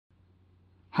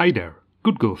Hi there,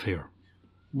 GoodGolf here.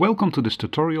 Welcome to this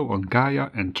tutorial on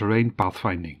Gaia and terrain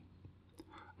pathfinding.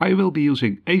 I will be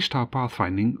using A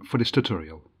Pathfinding for this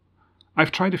tutorial.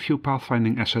 I've tried a few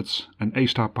pathfinding assets and A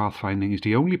Pathfinding is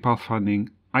the only pathfinding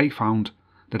I found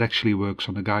that actually works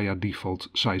on the Gaia default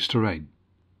size terrain.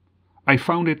 I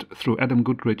found it through Adam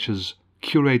Goodrich's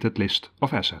curated list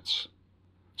of assets.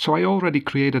 So I already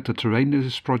created the terrain in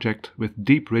this project with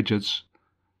deep ridges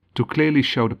to clearly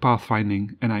show the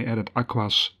pathfinding, and I added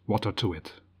Aquas water to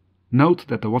it. Note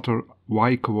that the water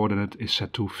Y coordinate is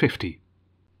set to 50.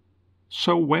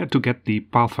 So where to get the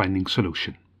pathfinding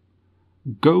solution?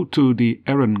 Go to the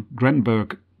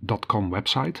arongranberg.com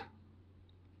website.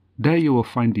 There you will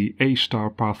find the A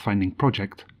Pathfinding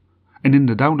project, and in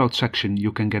the download section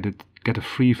you can get a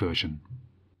free version.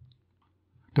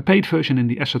 The paid version in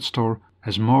the asset store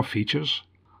has more features.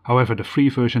 However, the free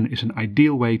version is an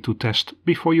ideal way to test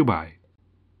before you buy.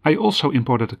 I also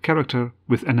imported a character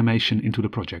with animation into the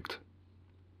project.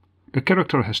 The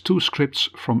character has two scripts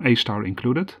from A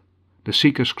included, the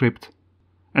Seeker script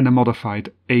and the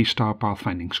modified A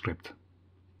Pathfinding script.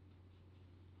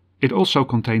 It also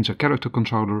contains a character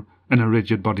controller and a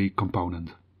rigid body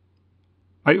component.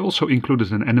 I also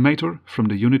included an animator from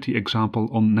the Unity example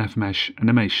on NavMesh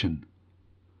animation.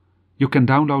 You can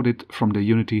download it from the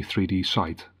Unity3D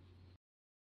site.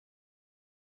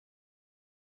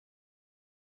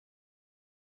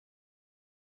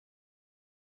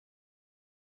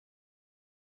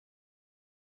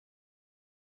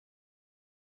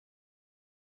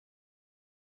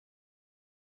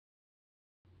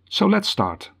 So let's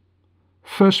start.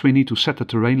 First we need to set the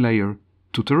terrain layer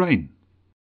to terrain.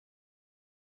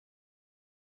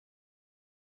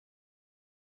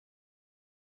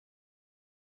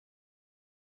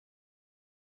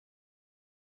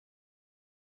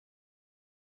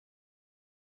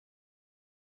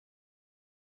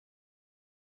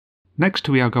 Next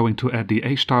we are going to add the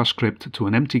A script to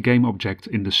an empty game object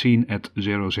in the scene at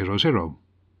 000.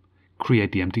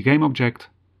 Create the empty game object,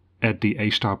 add the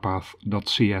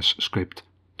A-path.cs script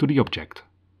to the object.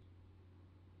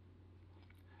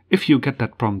 If you get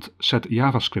that prompt set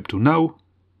JavaScript to no,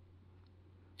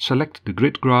 select the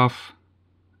grid graph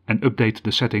and update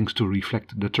the settings to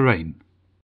reflect the terrain.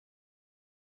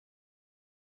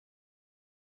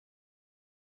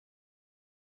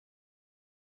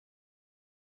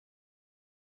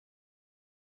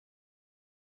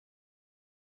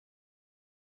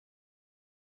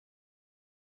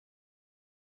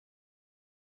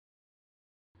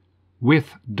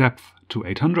 Width depth to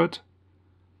 800,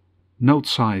 node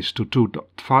size to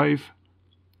 2.5,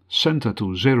 center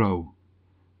to 0,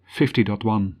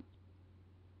 50.1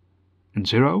 and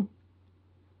 0,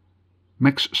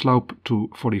 max slope to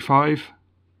 45,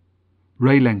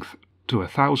 ray length to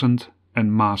 1000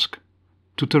 and mask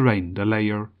to terrain, the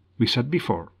layer we set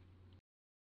before.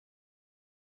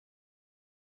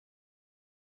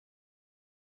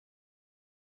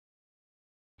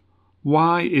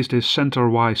 Why is this center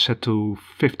Y set to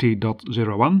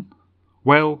 50.01?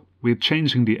 Well, we're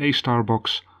changing the A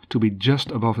box to be just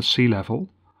above sea level,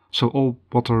 so all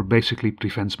water basically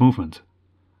prevents movement.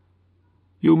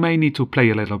 You may need to play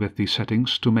a little with these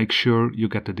settings to make sure you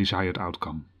get the desired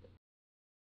outcome.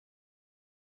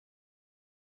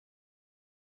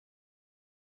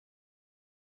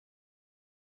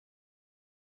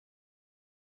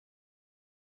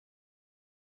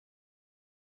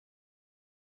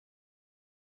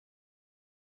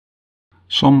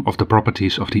 Some of the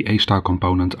properties of the A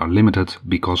component are limited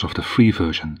because of the free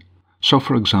version. So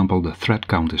for example the thread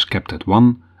count is kept at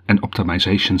 1 and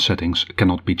optimization settings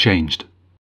cannot be changed.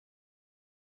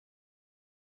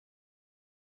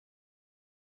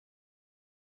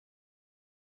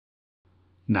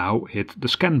 Now hit the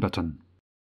scan button.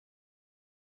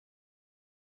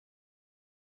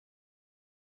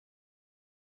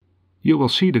 You will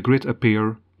see the grid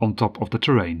appear on top of the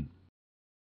terrain.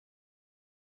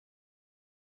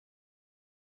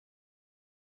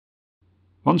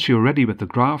 Once you're ready with the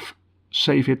graph,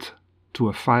 save it to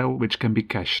a file which can be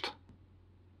cached.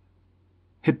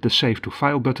 Hit the Save to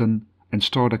File button and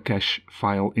store the cache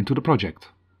file into the project.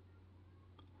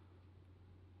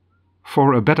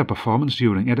 For a better performance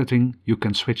during editing, you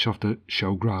can switch off the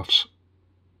Show Graphs.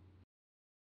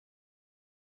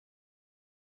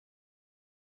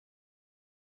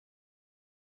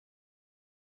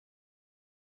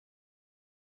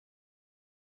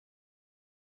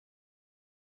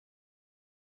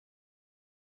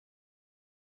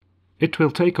 It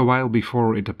will take a while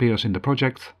before it appears in the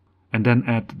project, and then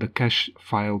add the cache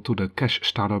file to the cache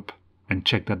startup and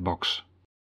check that box.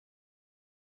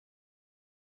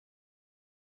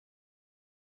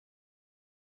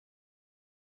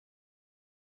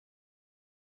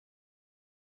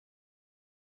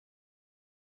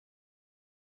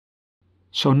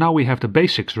 So now we have the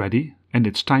basics ready and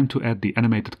it's time to add the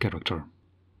animated character.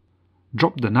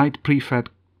 Drop the night prefab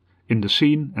in the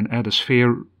scene and add a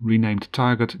sphere renamed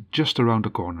target just around the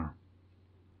corner.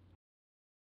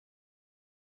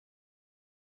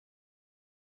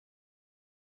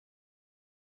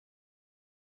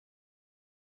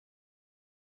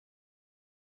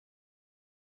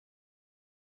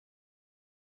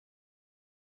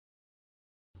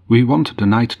 We want the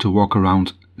knight to walk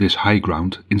around this high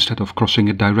ground instead of crossing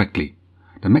it directly.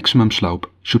 The maximum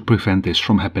slope should prevent this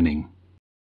from happening.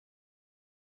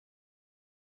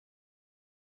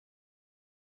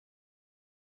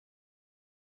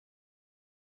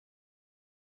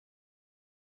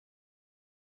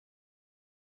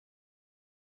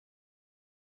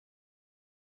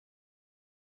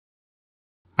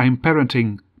 I am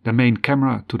parenting the main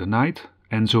camera to the knight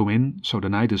and zoom in so the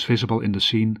knight is visible in the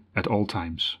scene at all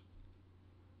times.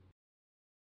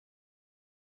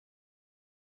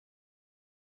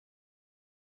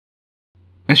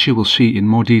 As you will see in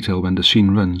more detail when the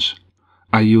scene runs,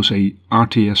 I use a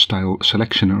RTS style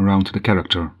selection around the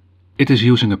character. It is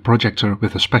using a projector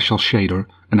with a special shader,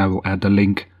 and I will add the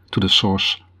link to the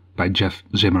source by Jeff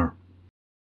Zimmer.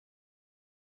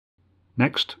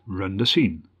 Next, run the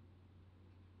scene.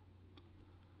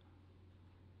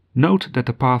 Note that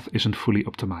the path isn't fully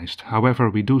optimized, however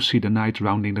we do see the knight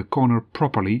rounding the corner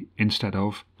properly instead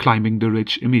of climbing the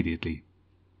ridge immediately.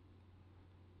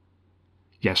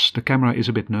 Yes, the camera is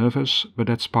a bit nervous, but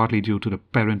that's partly due to the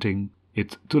parenting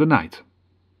it to the knight.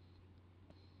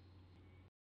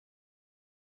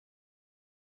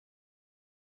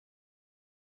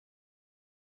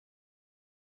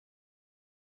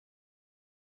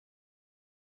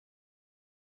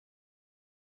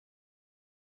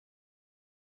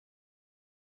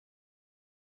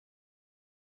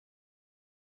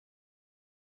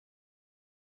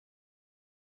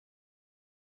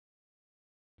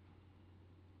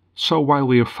 So while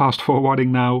we are fast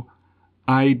forwarding now,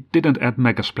 I didn't add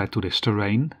Megasplat to this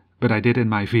terrain, but I did in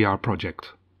my VR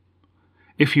project.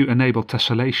 If you enable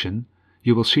tessellation,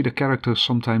 you will see the character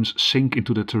sometimes sink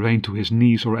into the terrain to his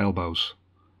knees or elbows.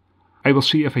 I will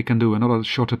see if I can do another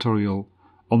short tutorial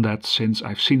on that, since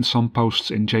I've seen some posts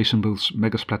in Jason Booth's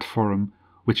Megasplat forum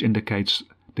which indicates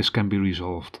this can be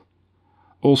resolved.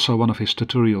 Also, one of his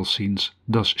tutorial scenes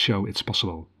does show it's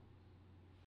possible.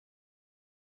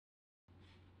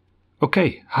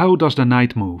 Okay, how does the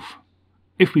knight move?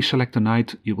 If we select the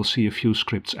knight, you will see a few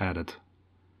scripts added.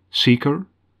 Seeker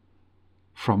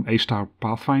from A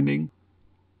Pathfinding,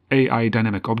 AI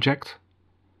Dynamic Object,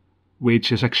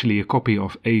 which is actually a copy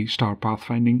of A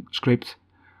Pathfinding script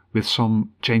with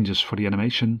some changes for the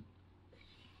animation,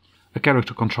 a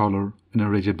character controller and a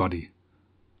rigid body.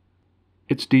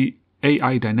 It's the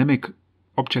AI Dynamic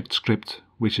Object script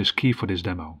which is key for this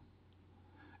demo.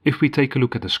 If we take a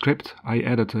look at the script, I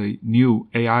added a new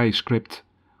AI script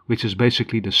which is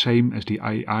basically the same as the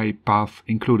AI path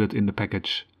included in the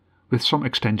package, with some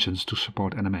extensions to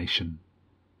support animation.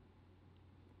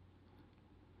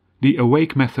 The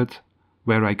awake method,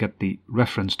 where I get the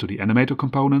reference to the animator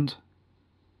component.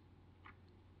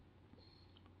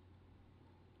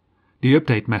 The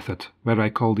update method, where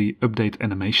I call the update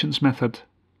animations method.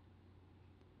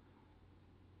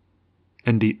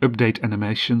 And the update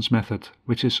animations method,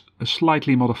 which is a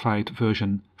slightly modified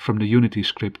version from the Unity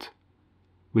script,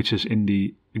 which is in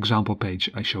the example page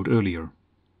I showed earlier.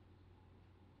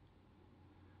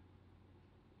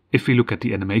 If we look at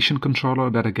the animation controller,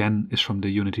 that again is from the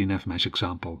Unity NavMesh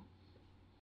example.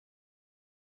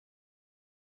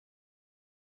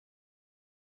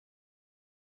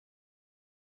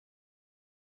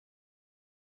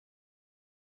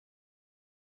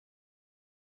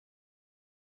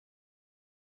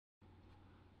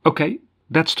 Okay,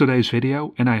 that's today's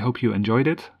video and I hope you enjoyed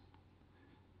it.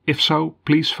 If so,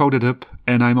 please vote it up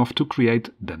and I'm off to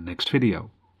create the next video.